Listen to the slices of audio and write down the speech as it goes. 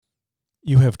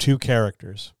You have two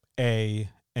characters, A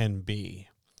and B.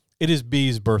 It is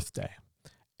B's birthday.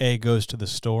 A goes to the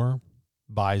store,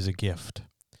 buys a gift.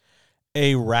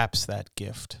 A wraps that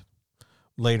gift.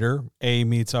 Later, A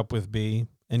meets up with B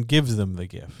and gives them the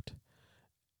gift.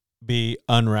 B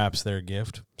unwraps their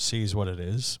gift, sees what it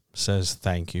is, says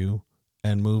thank you,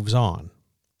 and moves on.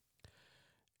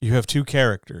 You have two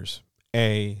characters,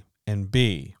 A and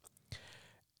B.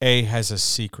 A has a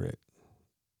secret.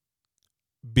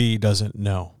 B doesn't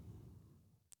know.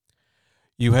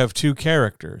 You have two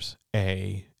characters,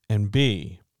 A and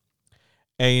B.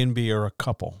 A and B are a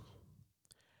couple.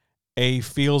 A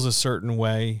feels a certain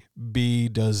way, B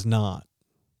does not.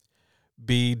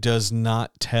 B does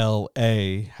not tell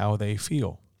A how they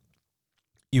feel.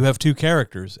 You have two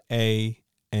characters, A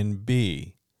and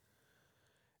B.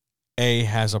 A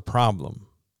has a problem.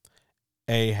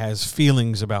 A has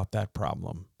feelings about that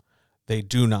problem. They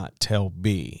do not tell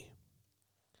B.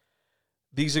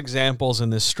 These examples in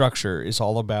this structure is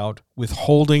all about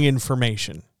withholding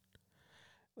information.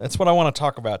 That's what I want to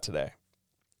talk about today.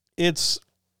 It's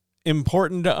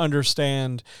important to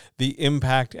understand the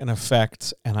impact and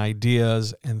effects and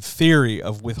ideas and theory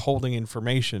of withholding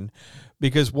information,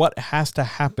 because what has to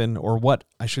happen, or what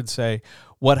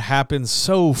happens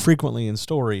so frequently in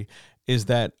story, is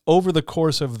that over the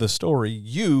course of the story,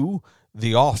 you,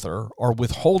 the author, are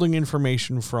withholding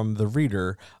information from the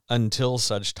reader until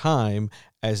such time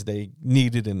as they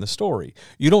need it in the story.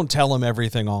 You don't tell them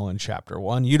everything all in chapter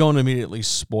 1. You don't immediately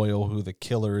spoil who the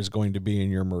killer is going to be in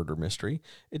your murder mystery.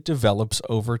 It develops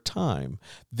over time.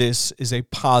 This is a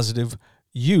positive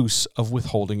use of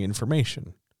withholding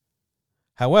information.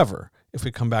 However, if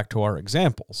we come back to our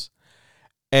examples,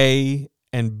 A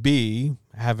and B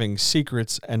having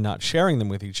secrets and not sharing them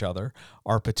with each other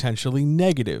are potentially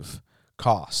negative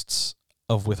costs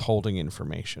of withholding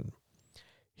information.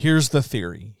 Here's the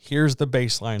theory. Here's the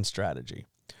baseline strategy.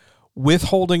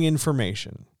 Withholding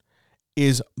information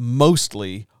is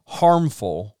mostly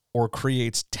harmful or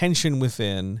creates tension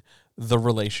within the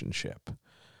relationship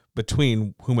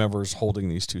between whomever's holding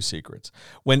these two secrets.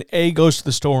 When A goes to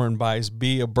the store and buys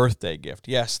B a birthday gift,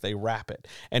 yes, they wrap it.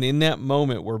 And in that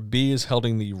moment where B is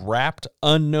holding the wrapped,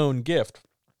 unknown gift,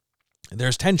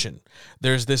 there's tension.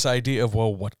 There's this idea of,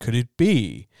 well, what could it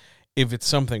be? If it's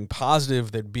something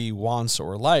positive that B wants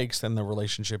or likes, then the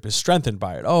relationship is strengthened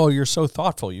by it. Oh, you're so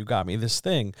thoughtful. You got me this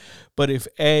thing. But if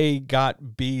A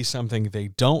got B something they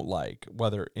don't like,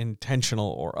 whether intentional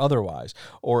or otherwise,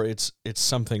 or it's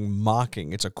something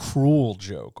mocking, it's a cruel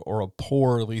joke or a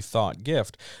poorly thought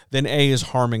gift, then A is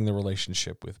harming the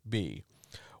relationship with B.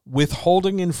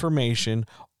 Withholding information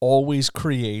always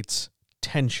creates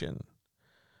tension.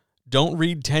 Don't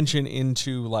read tension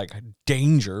into like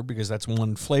danger, because that's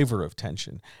one flavor of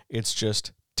tension. It's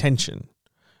just tension.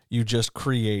 You just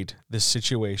create this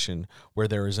situation where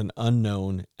there is an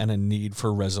unknown and a need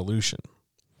for resolution.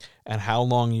 And how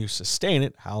long you sustain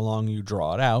it, how long you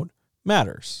draw it out,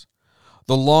 matters.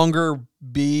 The longer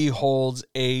B holds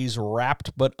A's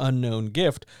wrapped but unknown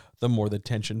gift, the more the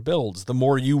tension builds. The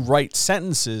more you write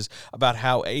sentences about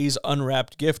how A's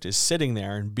unwrapped gift is sitting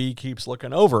there and B keeps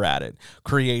looking over at it,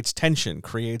 creates tension,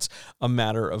 creates a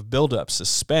matter of buildup,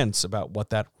 suspense about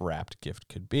what that wrapped gift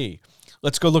could be.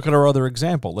 Let's go look at our other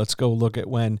example. Let's go look at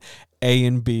when A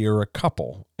and B are a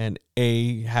couple and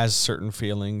A has certain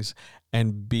feelings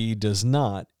and B does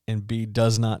not, and B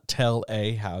does not tell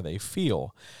A how they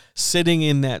feel. Sitting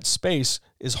in that space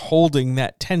is holding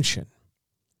that tension.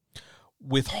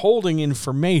 Withholding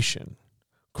information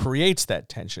creates that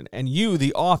tension, and you,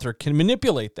 the author, can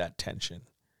manipulate that tension.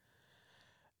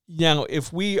 Now,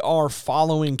 if we are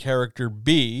following character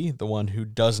B, the one who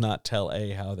does not tell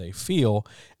A how they feel,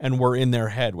 and we're in their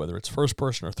head, whether it's first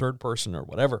person or third person or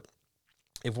whatever,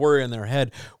 if we're in their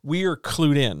head, we are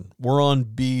clued in. We're on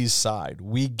B's side.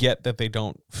 We get that they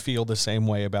don't feel the same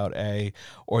way about A,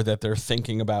 or that they're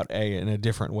thinking about A in a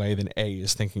different way than A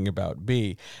is thinking about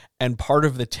B. And part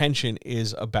of the tension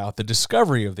is about the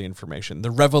discovery of the information, the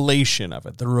revelation of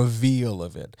it, the reveal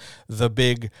of it, the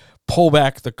big pull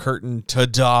back the curtain,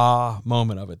 ta-da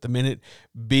moment of it. The minute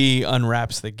B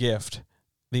unwraps the gift,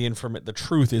 the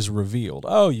truth is revealed.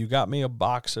 Oh, you got me a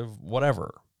box of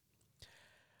whatever.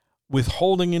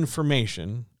 Withholding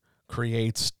information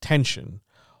creates tension.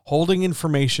 Holding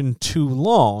information too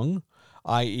long,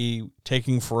 i.e.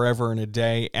 taking forever and a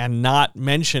day and not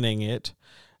mentioning it,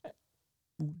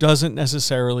 doesn't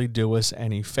necessarily do us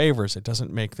any favors. It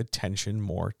doesn't make the tension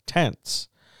more tense.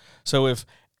 So if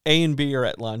A and B are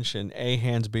at lunch, and A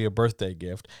hands B a birthday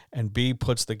gift, and B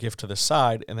puts the gift to the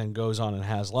side and then goes on and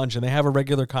has lunch, and they have a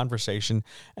regular conversation,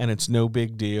 and it's no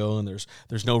big deal, and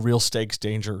there's no real stakes,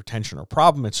 danger, tension, or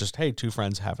problem. It's just, hey, two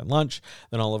friends having lunch.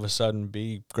 Then all of a sudden,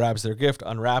 B grabs their gift,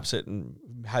 unwraps it, and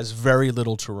has very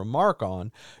little to remark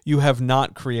on. You have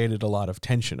not created a lot of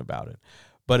tension about it.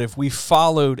 But if we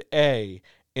followed A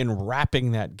in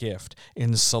wrapping that gift,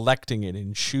 in selecting it,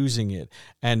 in choosing it,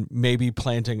 and maybe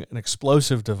planting an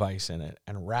explosive device in it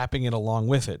and wrapping it along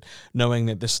with it, knowing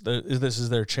that this is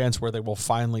their chance where they will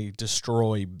finally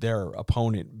destroy their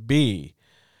opponent B.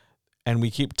 And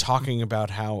we keep talking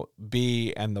about how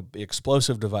B and the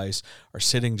explosive device are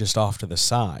sitting just off to the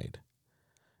side,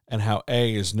 and how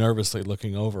A is nervously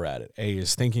looking over at it. A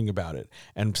is thinking about it.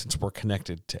 And since we're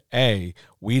connected to A,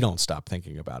 we don't stop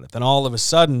thinking about it. Then all of a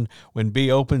sudden, when B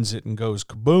opens it and goes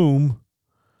kaboom,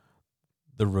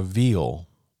 the reveal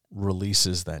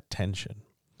releases that tension.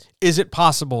 Is it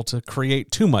possible to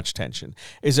create too much tension?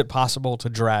 Is it possible to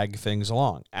drag things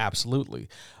along? Absolutely.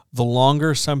 The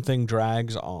longer something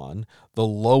drags on, the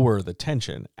lower the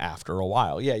tension after a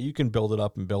while. Yeah, you can build it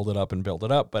up and build it up and build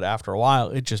it up, but after a while,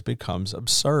 it just becomes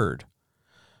absurd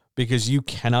because you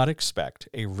cannot expect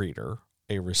a reader,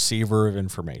 a receiver of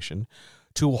information,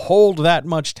 to hold that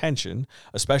much tension,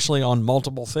 especially on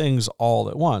multiple things all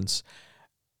at once,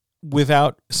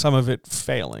 without some of it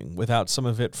failing, without some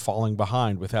of it falling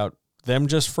behind, without them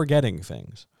just forgetting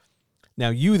things. Now,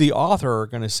 you, the author, are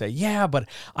going to say, yeah, but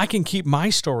I can keep my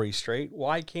story straight.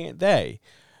 Why can't they?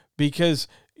 Because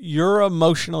you're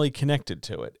emotionally connected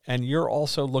to it, and you're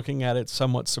also looking at it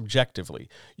somewhat subjectively.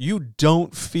 You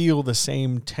don't feel the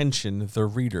same tension the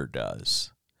reader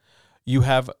does. You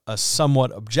have a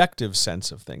somewhat objective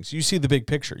sense of things. You see the big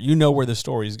picture. You know where the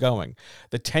story is going.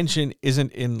 The tension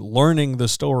isn't in learning the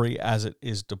story as it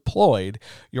is deployed.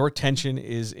 Your tension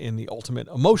is in the ultimate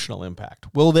emotional impact.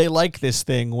 Will they like this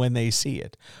thing when they see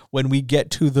it? When we get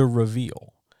to the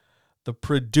reveal, the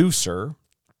producer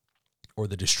or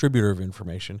the distributor of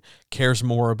information cares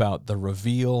more about the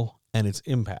reveal and its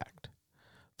impact.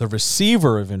 The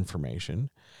receiver of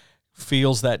information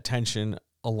feels that tension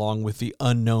along with the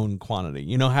unknown quantity.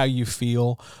 You know how you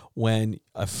feel when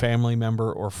a family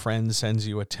member or friend sends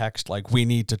you a text like, we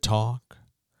need to talk?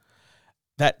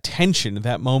 That tension,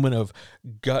 that moment of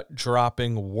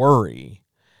gut-dropping worry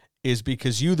is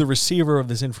because you, the receiver of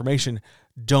this information,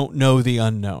 don't know the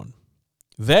unknown.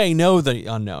 They know the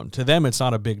unknown. To them, it's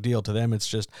not a big deal. To them, it's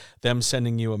just them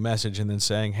sending you a message and then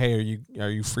saying, hey, are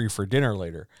you free for dinner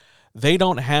later? They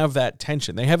don't have that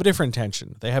tension. They have a different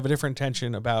tension. They have a different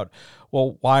tension about,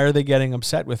 well, why are they getting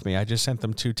upset with me? I just sent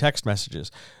them 2 text messages.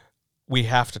 We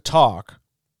have to talk.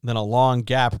 Then a long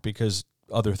gap because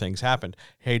other things happened.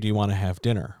 Hey, do you want to have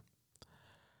dinner?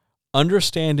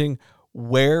 Understanding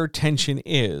where tension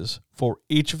is for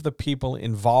each of the people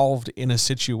involved in a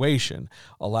situation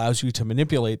allows you to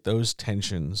manipulate those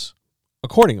tensions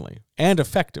accordingly and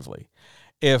effectively.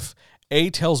 If A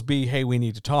tells B, hey, we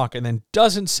need to talk, and then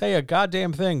doesn't say a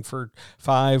goddamn thing for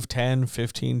 5, 10,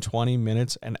 15, 20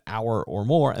 minutes, an hour or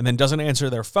more, and then doesn't answer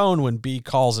their phone when B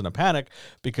calls in a panic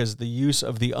because the use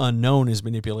of the unknown is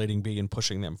manipulating B and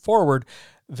pushing them forward,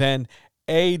 then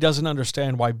A doesn't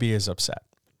understand why B is upset.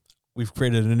 We've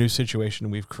created a new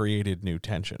situation. We've created new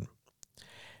tension.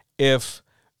 If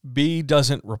B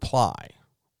doesn't reply,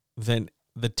 then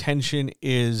the tension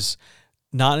is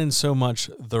not in so much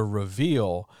the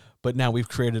reveal, but now we've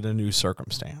created a new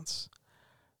circumstance.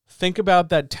 Think about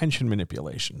that tension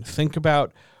manipulation. Think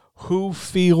about who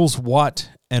feels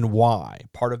what and why.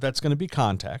 Part of that's going to be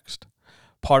context.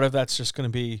 Part of that's just going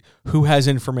to be who has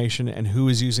information and who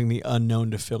is using the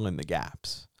unknown to fill in the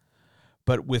gaps.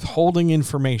 But withholding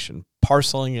information,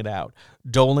 parceling it out,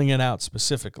 doling it out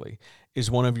specifically,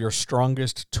 is one of your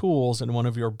strongest tools and one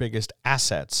of your biggest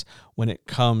assets when it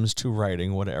comes to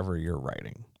writing whatever you're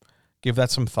writing. Give that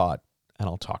some thought, and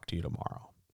I'll talk to you tomorrow.